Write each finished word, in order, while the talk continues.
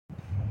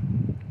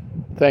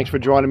Thanks for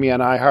joining me on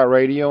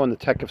iHeartRadio and the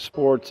Tech of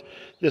Sports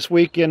this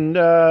week. And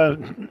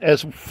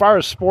as far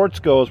as sports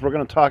goes, we're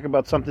going to talk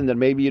about something that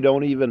maybe you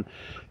don't even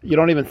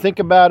think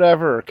about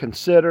ever or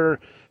consider.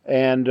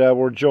 And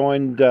we're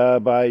joined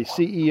by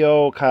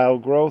CEO Kyle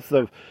Groth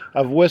of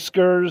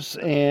Whiskers.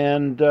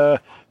 And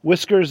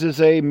Whiskers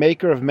is a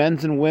maker of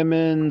men's and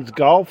women's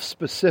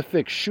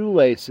golf-specific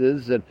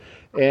shoelaces.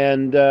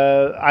 And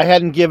I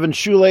hadn't given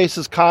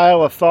shoelaces,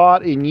 Kyle, a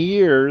thought in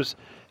years.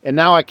 And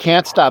now I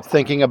can't stop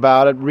thinking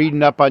about it,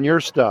 reading up on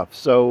your stuff.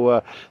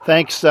 So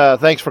thanks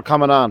for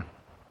coming on.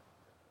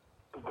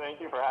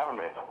 Thank you for having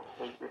me.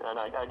 And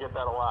I get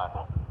that a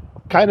lot.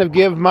 Kind of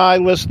give my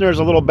listeners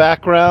a little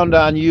background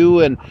on you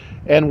and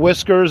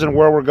Whiskers and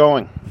where we're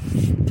going.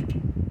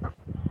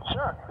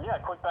 Sure. Yeah,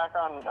 quick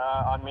background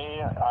on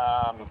me.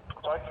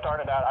 So I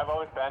started out, I've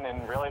always been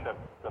in really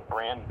the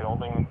brand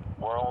building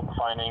world,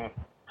 finding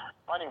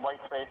white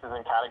spaces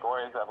and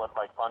categories that look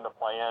like fun to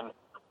play in.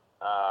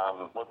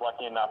 Was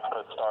lucky enough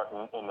to start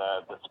in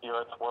the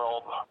spirits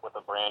world with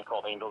a brand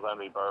called Angel's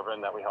Envy Bourbon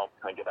that we helped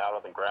kind of get out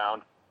of the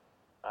ground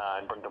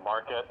and bring to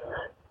market.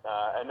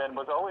 And then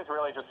was always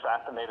really just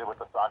fascinated with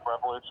the stock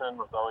revolution,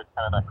 was always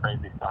kind of that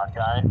crazy stock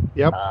guy.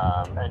 Yep.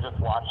 And just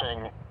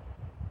watching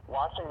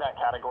that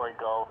category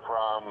go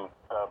from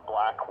the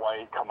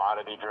black-white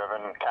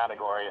commodity-driven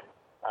category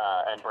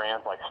and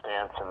brands like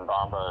Stance and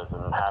Bombas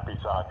and Happy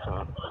Socks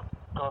and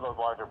some of those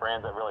larger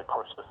brands that really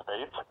pushed the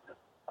space.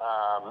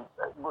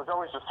 Was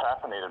always just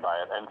fascinated by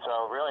it. And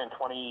so really in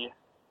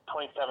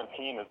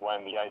 2017 is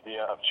when the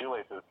idea of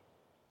shoelaces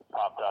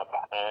popped up.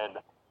 And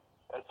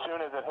as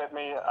soon as it hit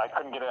me, I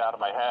couldn't get it out of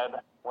my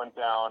head. Went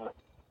down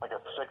like a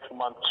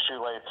 6-month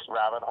shoelace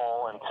rabbit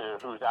hole into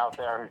who's out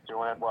there, who's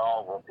doing it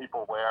well. Will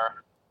people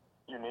wear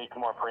unique,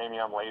 more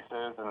premium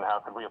laces? And how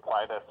could we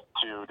apply this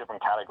to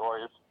different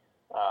categories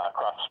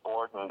across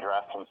sport and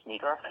dress and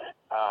sneaker?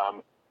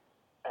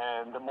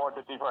 And the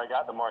deeper I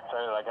got, the more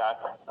excited I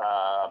got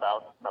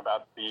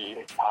about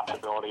the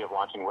possibility of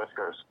launching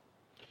Whiskers.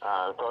 So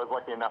I was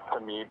lucky enough to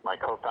meet my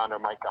co-founder,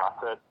 Mike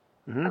Gossett,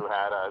 who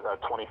had a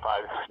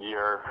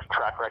 25-year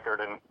track record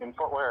in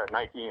footwear at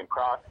Nike and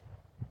Crocs.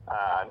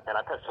 And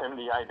I pitched him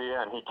the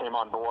idea, and he came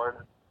on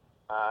board.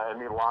 And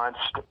we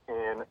launched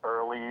in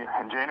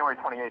January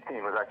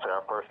 2018 was actually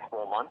our first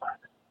full month.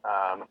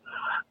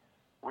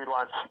 We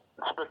launched,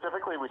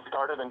 specifically, we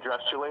started in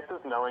dress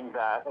shoelaces, knowing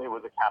that it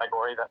was a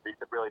category that we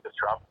could really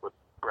disrupt with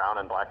brown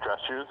and black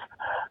dress shoes,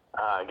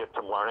 get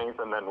some learnings,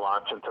 and then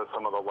launch into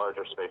some of the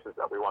larger spaces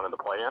that we wanted to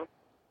play in.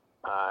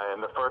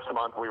 In the first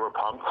month, we were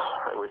pumped.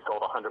 We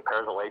sold 100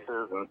 pairs of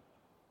laces, and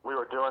we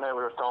were doing it. We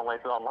were selling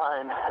laces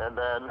online. And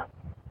then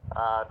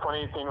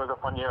 2018 was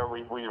a fun year.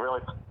 We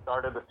really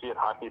started to see it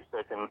hockey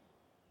stick in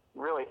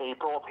really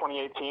April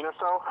 2018 or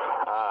so.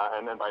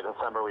 And then by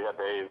December, we had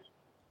days.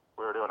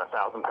 We were doing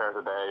 1,000 pairs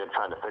a day and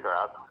trying to figure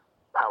out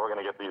how we're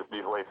going to get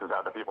these laces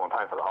out to people in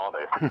time for the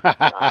holidays.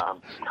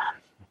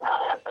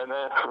 And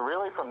then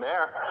really from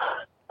there,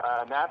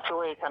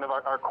 naturally, kind of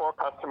our core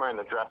customer in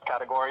the dress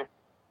category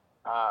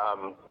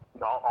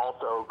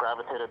also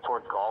gravitated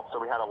towards golf. So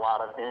we had a lot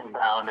of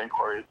inbound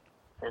inquiries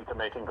into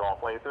making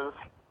golf laces.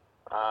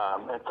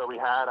 And so we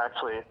had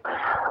actually,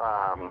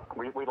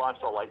 we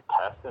launched a light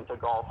test into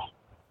golf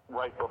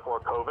right before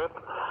COVID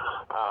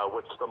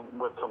with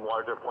some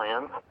larger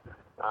plans.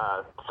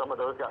 Some of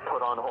those got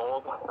put on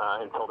hold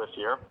until this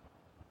year.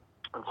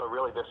 And so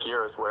really this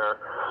year is where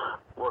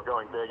we're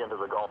going big into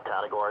the golf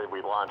category.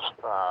 We launched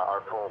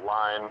our full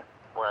line.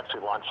 We're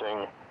actually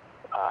launching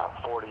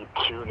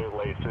 42 new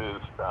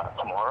laces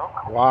tomorrow.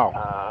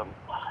 Wow.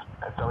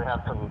 And so we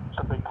have some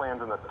big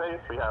plans in the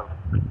space. We have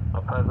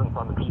a presence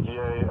on the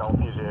PGA,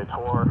 LPGA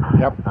Tour.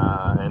 Yep.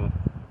 And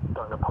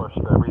starting to push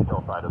the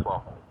retail side as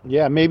well.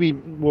 Yeah, maybe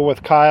we're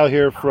with Kyle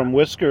here from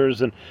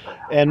Whiskers, and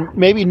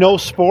maybe no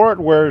sport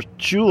where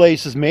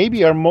shoelaces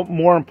maybe are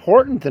more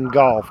important than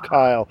golf,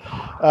 Kyle,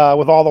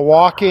 with all the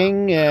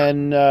walking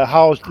and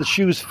how the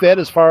shoes fit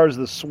as far as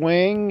the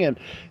swing, and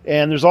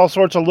there's all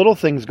sorts of little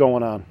things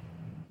going on.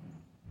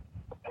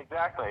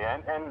 Exactly,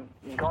 and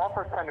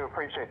golfers tend to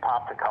appreciate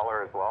pop to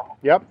color as well.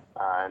 Yep.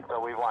 And so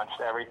we've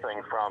launched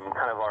everything from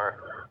kind of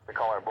we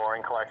call our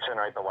boring collection,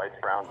 right, the whites,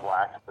 browns,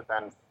 blacks, but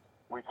then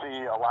we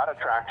see a lot of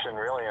traction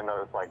really in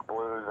those like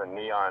blues and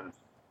neons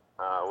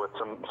with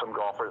some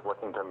golfers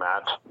looking to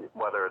match,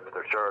 whether it's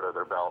their shirt or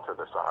their belt or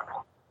their socks.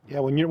 Yeah,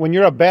 when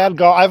you're a bad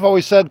golfer, I've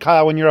always said,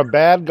 Kyle, when you're a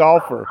bad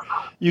golfer,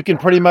 you can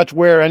pretty much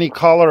wear any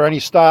color, any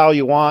style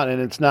you want, and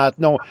it's not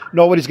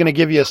nobody's going to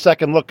give you a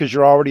second look because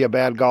you're already a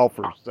bad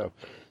golfer. So.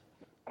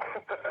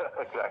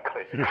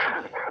 Exactly.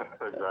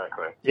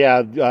 Exactly.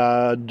 Yeah,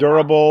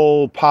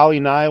 durable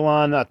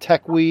polynylon,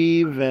 tech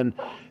weave,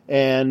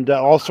 and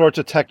all sorts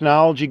of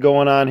technology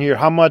going on here.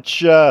 How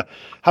much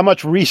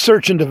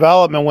research and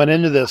development went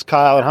into this,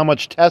 Kyle, and how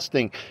much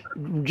testing?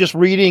 Just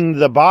reading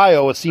the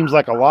bio, it seems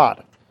like a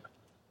lot.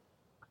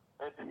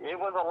 It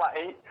was a lot.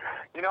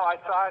 I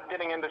thought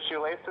getting into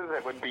shoelaces,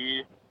 it would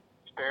be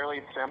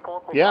fairly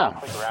simple to get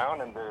off the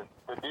ground, and the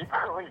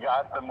deeper we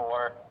got, the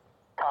more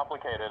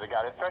complicated it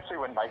got, especially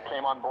when Mike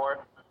came on board.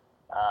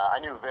 I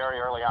knew very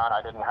early on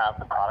I didn't have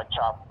the product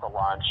chops to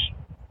launch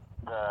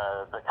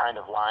the kind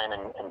of line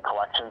and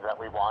collections that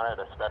we wanted,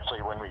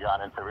 especially when we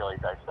got into really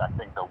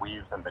dissecting the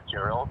weaves and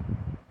materials.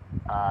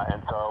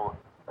 And so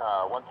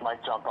once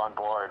Mike jumped on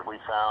board, we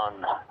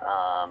found,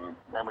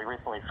 and we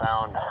recently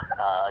found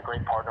a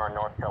great partner in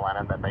North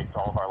Carolina that makes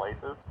all of our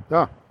laces.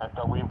 Oh. And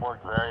so we've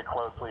worked very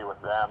closely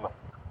with them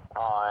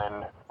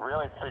on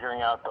really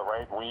figuring out the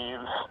right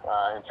weaves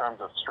in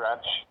terms of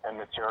stretch and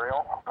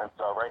material. And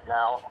so right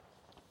now,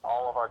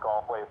 all of our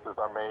golf laces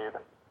are made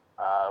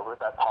with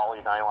that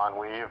poly nylon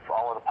weave.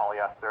 All of the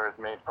polyester is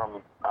made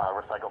from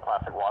recycled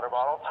plastic water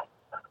bottles.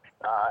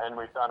 And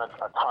we've done a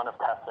ton of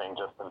testing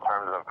just in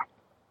terms of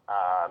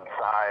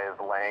size,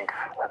 length,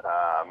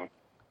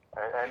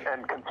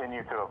 and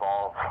continue to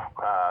evolve.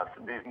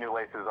 These new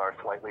laces are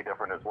slightly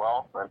different as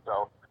well. And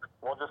so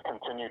we'll just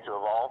continue to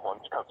evolve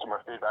once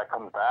customer feedback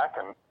comes back.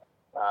 And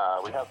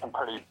we have some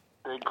pretty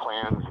big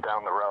plans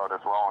down the road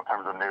as well in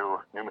terms of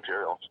new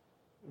materials.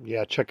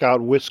 Yeah, check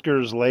out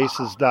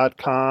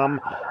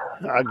whiskerslaces.com.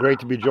 Great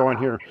to be joined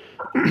here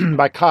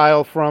by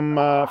Kyle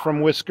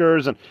from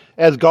Whiskers. And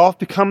as golf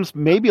becomes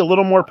maybe a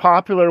little more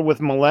popular with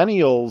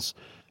millennials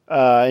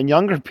and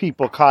younger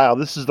people, Kyle,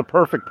 this is the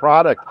perfect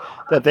product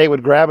that they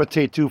would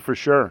gravitate to for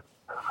sure.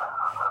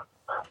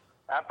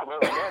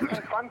 Absolutely. Yeah, it's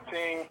been fun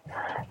seeing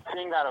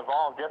that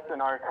evolve just in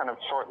our kind of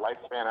short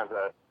lifespan as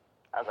a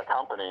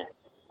company,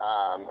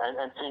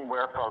 and seeing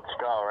where folks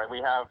go. Right, we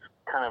have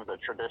kind of the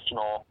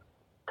traditional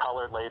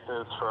colored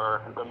laces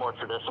for the more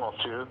traditional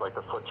shoes, like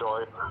the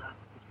FootJoy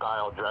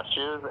style dress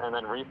shoes, and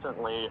then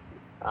recently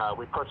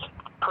we pushed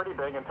pretty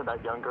big into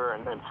that younger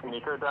and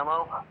sneaker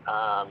demo.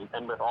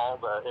 And with all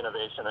the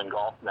innovation in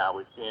golf now,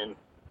 we've seen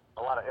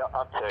a lot of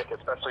uptick,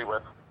 especially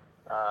with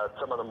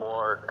some of the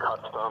more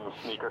custom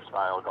sneaker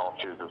style golf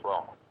shoes as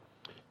well.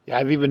 Yeah,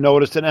 I've even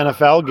noticed in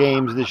NFL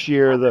games this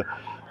year, the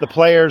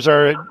players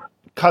are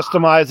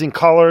customizing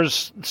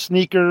colors,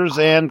 sneakers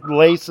and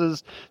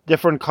laces,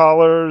 different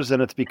colors,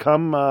 and it's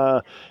become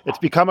a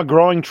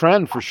growing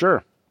trend for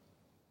sure.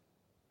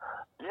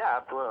 Yeah,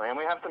 absolutely. And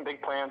we have some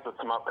big plans with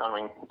some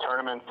upcoming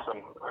tournaments,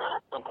 some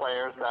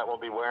players that will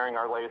be wearing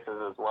our laces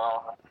as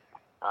well,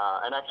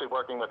 and actually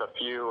working with a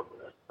few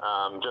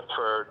just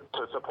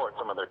to support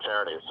some of their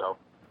charities. So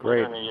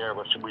great. Later in the year,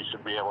 we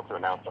should be able to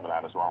announce some of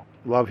that as well.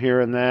 Love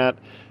hearing that.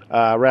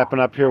 Wrapping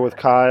up here with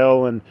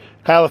Kyle. And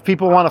Kyle, if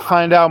people want to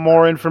find out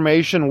more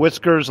information,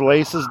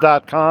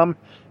 whiskerslaces.com,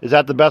 is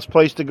that the best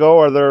place to go?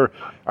 Are there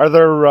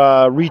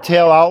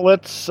retail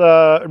outlets,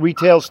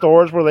 retail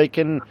stores where they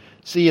can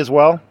see as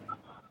well?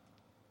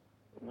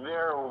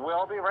 There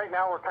will be. Right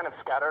now, we're kind of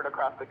scattered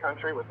across the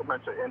country with a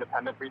bunch of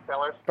independent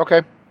retailers.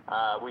 Okay.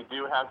 We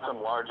do have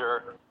some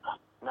larger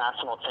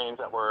national chains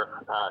that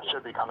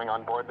should be coming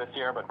on board this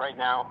year, but right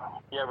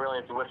now, yeah, really,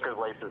 it's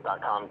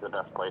whiskerslaces.com is the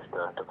best place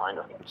to find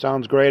us.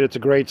 Sounds great. It's a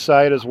great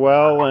site as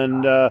well,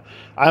 and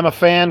I'm a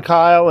fan,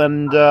 Kyle,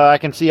 and I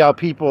can see how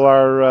people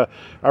are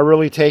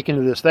really taking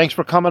to this. Thanks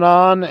for coming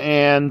on,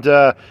 and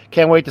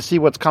can't wait to see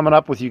what's coming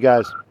up with you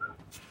guys.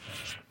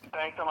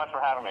 Thanks so much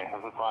for having me.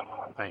 This was fun.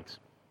 Thanks.